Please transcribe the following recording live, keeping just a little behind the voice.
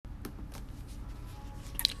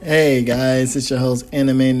Hey guys, it's your host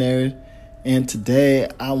Anime Nerd, and today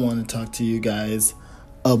I want to talk to you guys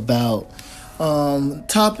about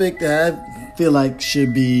topic that I feel like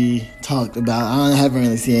should be talked about. I haven't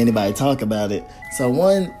really seen anybody talk about it. So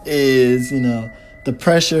one is, the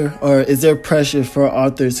pressure, or is there pressure for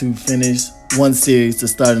authors who finish one series to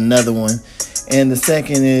start another one? And the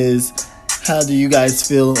second is, how do you guys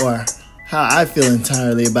feel, or how I feel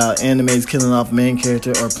entirely about animes killing off main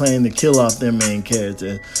character or planning to kill off their main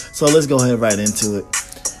character. So let's go ahead right into it.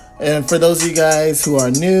 And for those of you guys who are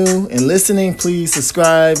new and listening, please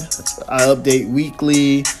subscribe. I update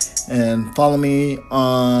weekly, and follow me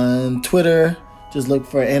on Twitter. Just look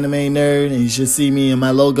for Anime Nerd and you should see me in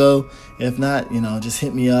my logo. If not, just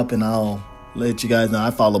hit me up and I'll let you guys know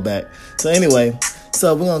I follow back. So anyway,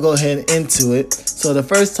 we're going to go ahead into it. So the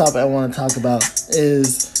first topic I want to talk about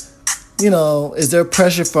is, is there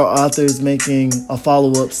pressure for authors making a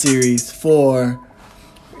follow-up series for,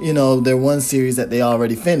 their one series that they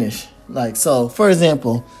already finished? Like, so, for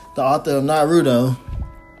example, the author of Naruto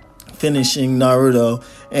finishing Naruto.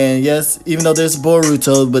 And yes, even though there's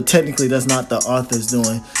Boruto, but technically that's not the author's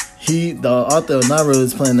doing. The author of Naruto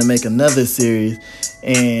is planning to make another series.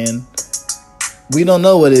 And we don't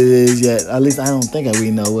know what it is yet. At least I don't think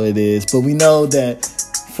we know what it is. But we know that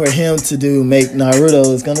for him to make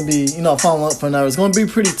Naruto is going to be, following up for Naruto, it's going to be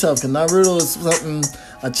pretty tough, because Naruto is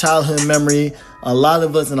a childhood memory. A lot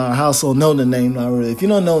of us in our household know the name Naruto. If you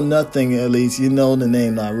don't know nothing, at least you know the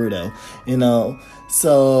name Naruto,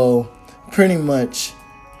 So pretty much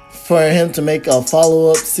for him to make a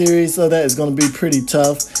follow-up series of that is going to be pretty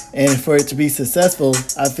tough. And for it to be successful,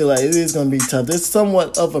 I feel like it is going to be tough. There's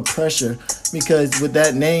somewhat of a pressure, because with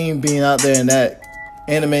that name being out there and that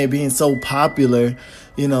anime being so popular,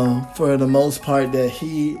 for the most part, that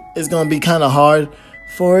he is going to be kind of hard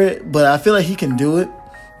for it. But I feel like he can do it.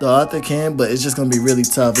 The author can, but it's just going to be really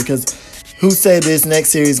tough, because who said this next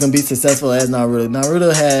series is going to be successful as Naruto?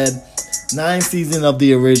 Naruto had 9 seasons of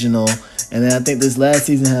the original, and then I think this last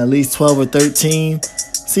season had at least 12 or 13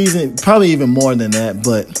 seasons, probably even more than that.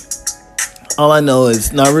 But all I know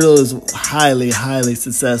is Naruto is highly, highly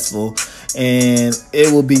successful, and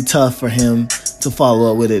it will be tough for him to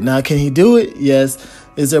follow up with it. Now, can he do it? Yes.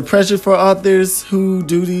 Is there pressure for authors who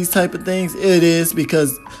do these type of things? It is,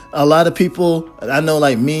 because a lot of people, I know,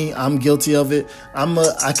 like me, I'm guilty of it.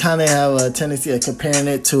 I kind of have a tendency of comparing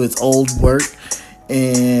it to its old work.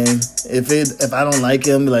 And if I don't like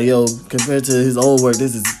him, like, yo, compared to his old work,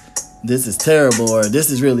 this is terrible, or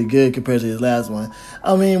this is really good compared to his last one.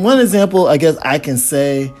 I mean, one example I guess I can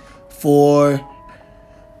say for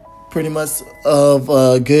pretty much of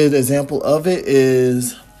a good example of it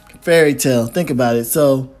is Fairy Tail. Think about it.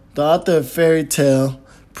 So the author of Fairy Tail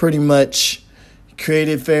pretty much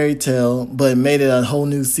created Fairy Tail, but made it a whole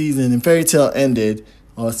new season, and Fairy Tail ended,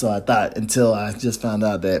 or so I thought, until I just found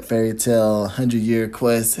out that Fairy Tail 100-Year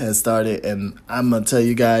Quest has started. And I'm going to tell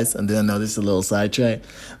you guys, and then I know this is a little sidetrack,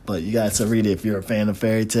 but you guys should read it if you're a fan of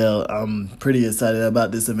Fairy Tail. I'm pretty excited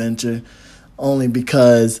about this adventure, only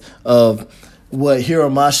because of what Hiro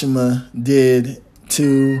Mashima did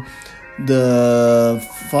to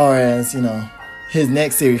his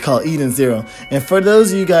next series called Eden Zero. And for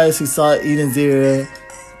those of you guys who saw Eden Zero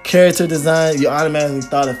character design, you automatically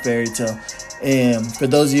thought of Fairy Tail. And for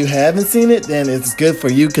those of you who haven't seen it, then it's good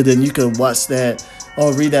for you, because then you could watch that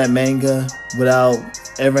or read that manga without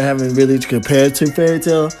ever having really compared to Fairy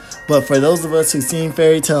Tail. But for those of us who've seen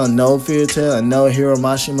Fairy Tail and know Fairy Tail and know Hiro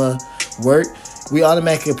Mashima work, we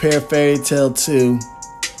automatically compare Fairy Tail to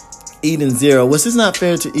Eden Zero, which is not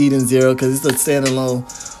fair to Eden Zero, because it's a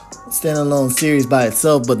standalone series by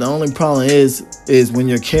itself. But the only problem is when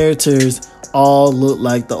your characters all look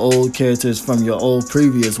like the old characters from your old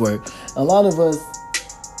previous work. A lot of us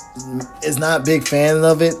is not big fans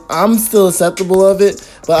of it. I'm still acceptable of it,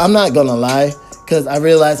 but I'm not gonna lie, because I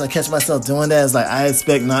realize I catch myself doing that. It's like I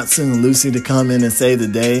expect Natsu and Lucy to come in and save the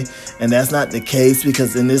day, and that's not the case,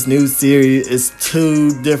 because in this new series, it's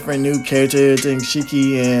 2 different new characters, I think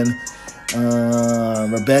Shiki and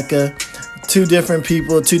Rebecca. 2 different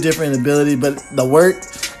people, 2 different abilities, but the work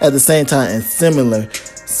at the same time is similar.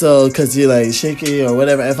 So, because you're like Shiki or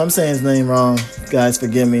whatever, if I'm saying his name wrong, guys,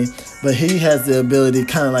 forgive me. But he has the ability,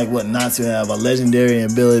 kind of like what Natsu have, a legendary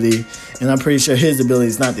ability. And I'm pretty sure his ability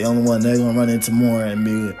is not the only one. They're going to run into more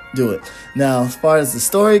and do it. Now, as far as the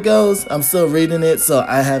story goes, I'm still reading it, so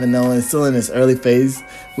I haven't known. It's still in its early phase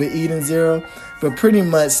with Eden Zero. But pretty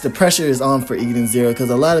much the pressure is on for Eden Zero, because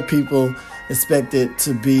a lot of people expect it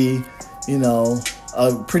to be,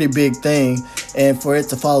 a pretty big thing. And for it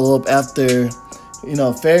to follow up after,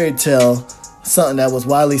 Fairy Tail something that was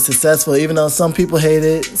widely successful, even though some people hate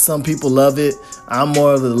it, some people love it. I'm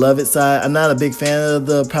more of the love it side. I'm not a big fan of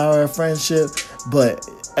the Power of Friendship, but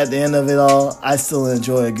at the end of it all, I still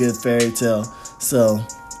enjoy a good fairy tale. So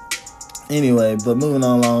anyway, but moving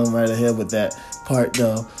on along right ahead with that part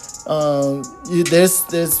though.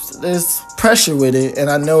 There's pressure with it, and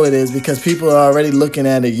I know it is because people are already looking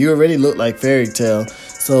at it. You already look like fairy tale,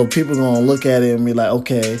 so people are gonna look at it and be like,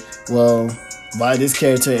 okay, well, why this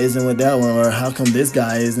character isn't with that one, or how come this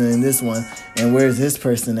guy isn't in this one, and where's this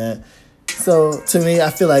person at? So to me, I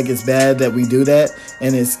feel like it's bad that we do that,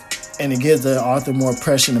 and it gives the author more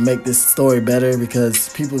pressure to make this story better because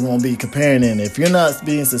people are gonna be comparing it. If you're not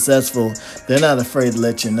being successful, they're not afraid to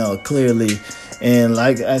let you know clearly. And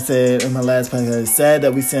like I said in my last podcast, it's sad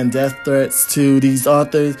that we send death threats to these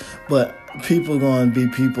authors, but people are going to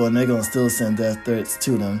be people and they're going to still send death threats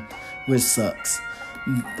to them, which sucks.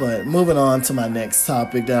 But moving on to my next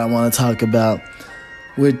topic that I want to talk about,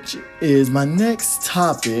 which is my next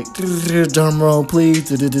topic. Drum roll, please.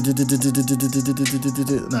 Nah,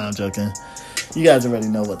 I'm joking. You guys already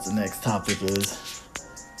know what the next topic is.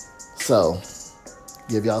 So,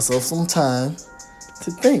 give yourself some time to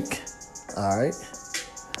think. Alright.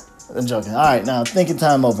 I'm joking. Alright, now thinking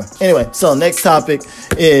time over. Anyway, so next topic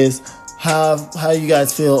is how you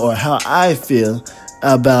guys feel, or how I feel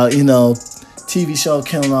about, TV show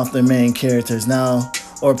killing off their main characters now,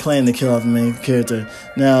 or planning to kill off the main character.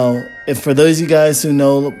 Now, if for those of you guys who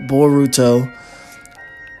know Boruto,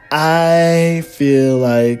 I feel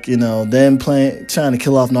like, them trying to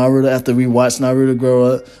kill off Naruto after we watched Naruto grow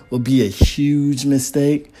up would be a huge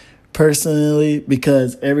mistake. Personally,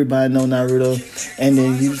 because everybody know Naruto, and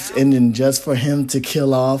then just for him to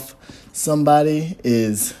kill off somebody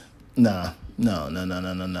is no.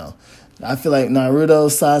 I feel like Naruto,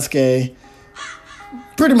 Sasuke,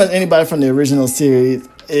 pretty much anybody from the original series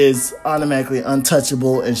is automatically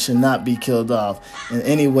untouchable and should not be killed off in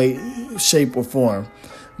any way, shape, or form.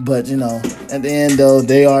 But at the end though,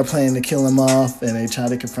 they are planning to kill him off, and they try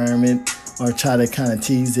to confirm it or try to kind of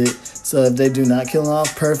tease it. So if they do not kill him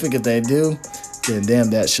off, perfect. If they do, then damn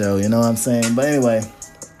that show, you know what I'm saying? But anyway,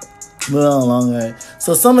 moving on along there.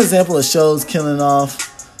 So some example of shows killing off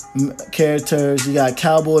characters. You got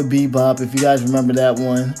Cowboy Bebop, if you guys remember that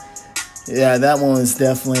one. Yeah, that one was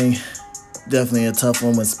definitely a tough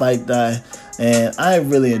one when Spike died. And I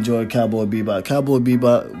really enjoyed Cowboy Bebop. Cowboy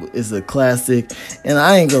Bebop is a classic. And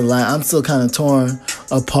I ain't gonna lie, I'm still kind of torn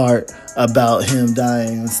apart about him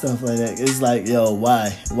dying and stuff like that. It's like, yo,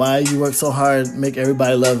 why? Why you work so hard, make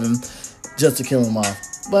everybody love him just to kill him off?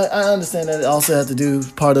 But I understand that it also has to do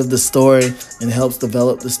part of the story and helps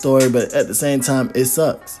develop the story. But at the same time, it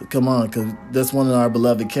sucks. Come on, because that's one of our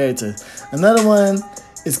beloved characters. Another one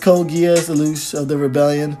is Code Geass, Lelouch of the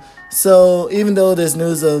Rebellion. So even though there's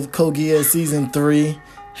news of Code Geass Season 3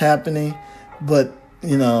 happening, but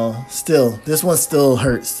still, this one still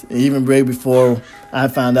hurts. Even way before I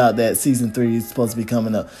found out that Season 3 is supposed to be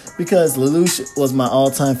coming up. Because Lelouch was my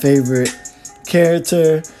all-time favorite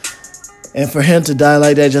character. And for him to die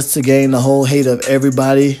like that just to gain the whole hate of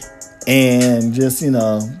everybody and just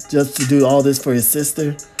to do all this for his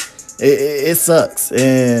sister, it sucks.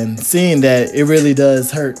 And seeing that, it really does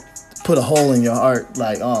hurt. Put a hole in your heart.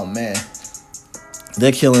 Like, oh, man.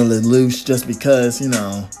 They're killing Lelouch just because,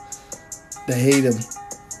 they hate him.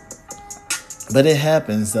 But it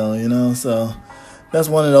happens, though, so that's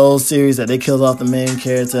one of those series that they killed off the main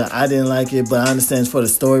character. I didn't like it, but I understand for the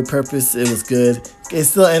story purpose, it was good. It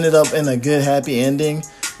still ended up in a good, happy ending,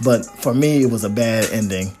 but for me, it was a bad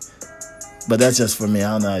ending. But that's just for me.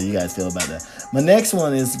 I don't know how you guys feel about that. My next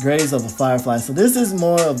one is Graves of a Firefly. So this is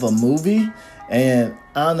more of a movie, and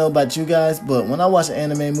I don't know about you guys, but when I watch an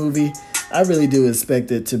anime movie, I really do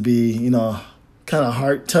expect it to be, kind of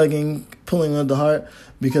heart-tugging, pulling on the heart.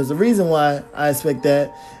 Because the reason why I expect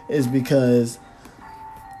that is because,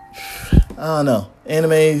 I don't know,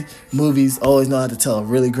 anime movies always know how to tell a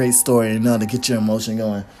really great story and know how to get your emotion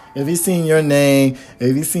going. If you've seen Your Name,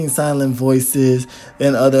 if you've seen Silent Voices,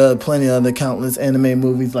 and plenty of other countless anime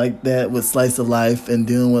movies like that with slice of life and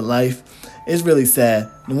dealing with life, it's really sad.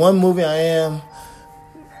 The one movie I am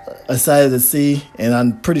excited to see, and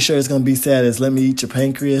I'm pretty sure it's going to be sad, is Let Me Eat Your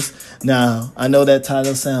Pancreas. Now, I know that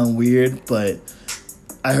title sounds weird, but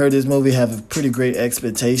I heard this movie have a pretty great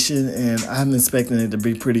expectation, and I'm expecting it to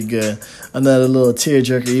be pretty good. Another little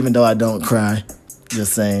tearjerker, even though I don't cry.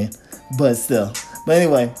 Just saying. But still. But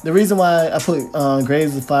anyway, the reason why I put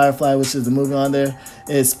Graves of the Firefly, which is the movie on there,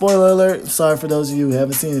 is, spoiler alert, sorry for those of you who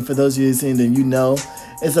haven't seen it. For those of you who've seen it, then you know.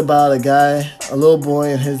 It's about a guy, a little boy,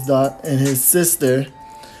 and his sister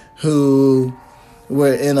who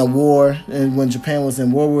were in a war, and when Japan was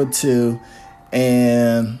in World War II,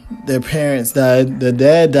 and their parents died. The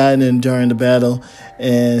dad died during the battle,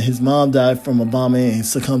 and his mom died from a bombing and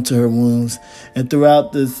succumbed to her wounds. And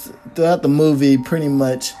throughout the movie, pretty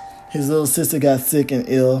much his little sister got sick and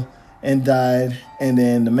ill and died, and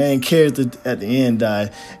then the main character at the end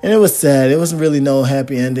died. And it was sad. It wasn't really no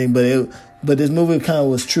happy ending, but this movie kind of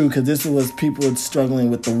was true, because this was people struggling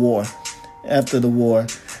with the war, after the war.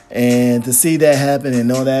 And to see that happen and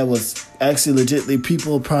know that was actually legitimately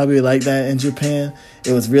people probably like that in Japan,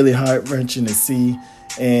 it was really heart-wrenching to see.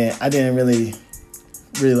 And I didn't really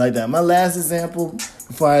like that. My last example,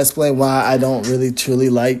 before I explain why I don't really truly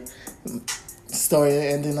like story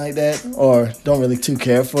ending like that, or don't really too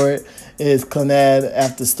care for it, is Clannad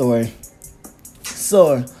After Story.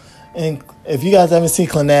 So, and if you guys haven't seen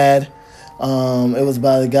Clannad, it was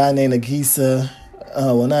about a guy named Nagisa.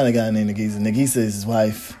 Well, not a guy named Nagisa. Nagisa is his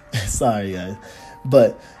wife. Sorry, guys.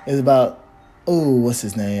 But it's about, what's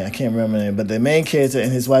his name? I can't remember the name. But the main character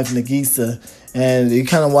and his wife, Nagisa, and you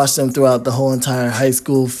kind of watch them throughout the whole entire high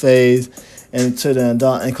school phase and to the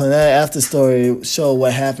adult. And Clannad After Story show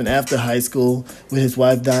what happened after high school, with his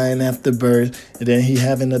wife dying after birth, and then he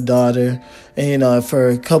having a daughter. And, for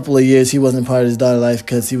a couple of years, he wasn't part of his daughter's life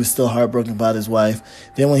because he was still heartbroken about his wife.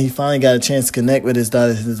 Then when he finally got a chance to connect with his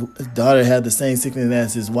daughter had the same sickness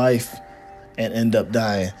as his wife and ended up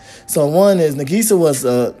dying. So one is, Nagisa was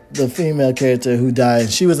the female character who died.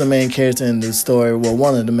 She was the main character in the story, well,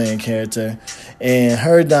 one of the main characters. And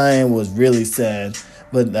her dying was really sad.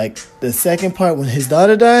 But, the second part, when his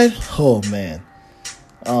daughter died, oh, man.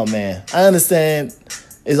 I understand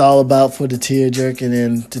it's all about for the tear-jerking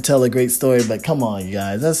and to tell a great story, but come on, you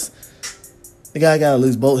guys. The guy got to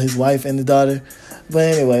lose both his wife and the daughter. But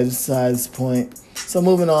anyway, besides the point. So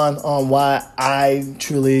moving on why I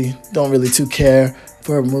truly don't really too care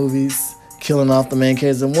for movies killing off the main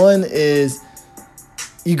characters. And one is,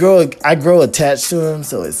 I grow attached to him,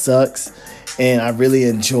 so it sucks. And I really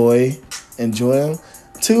enjoy them.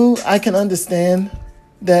 Two, I can understand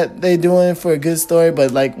that they doing it for a good story,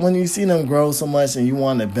 but when you see them grow so much and you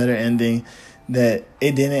want a better ending, that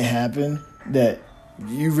it didn't happen, that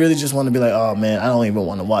you really just want to be like, oh man, I don't even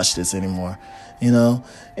want to watch this anymore,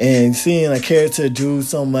 And seeing a character do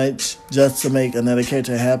so much just to make another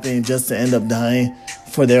character happy and just to end up dying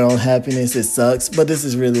for their own happiness, it sucks. But this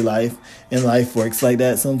is really life, and life works like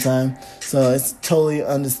that sometimes. So it's totally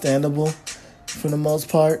understandable for the most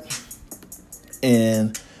part.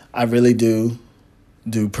 And I really do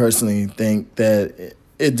personally think that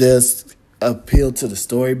it does appeal to the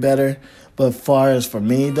story better. But far as for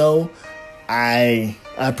me, though, I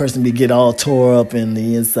personally get all tore up in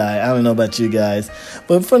the inside. I don't know about you guys.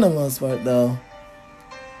 But for the most part, though,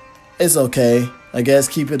 it's okay. I guess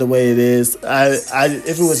keep it the way it is.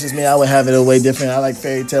 If it was just me, I would have it a way different. I like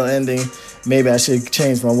fairy tale ending. Maybe I should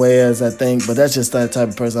change my ways, I think. But that's just that type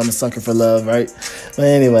of person. I'm a sucker for love, right? But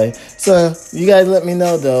anyway, so you guys let me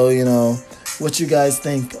know, though, what you guys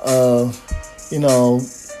think of,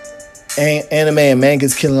 anime and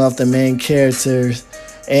mangas killing off the main characters.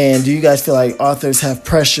 And do you guys feel like authors have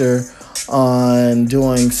pressure on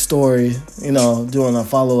doing story, doing a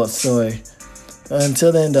follow-up story?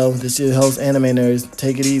 Until then, though, this is your host, Anime Nerds.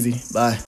 Take it easy. Bye.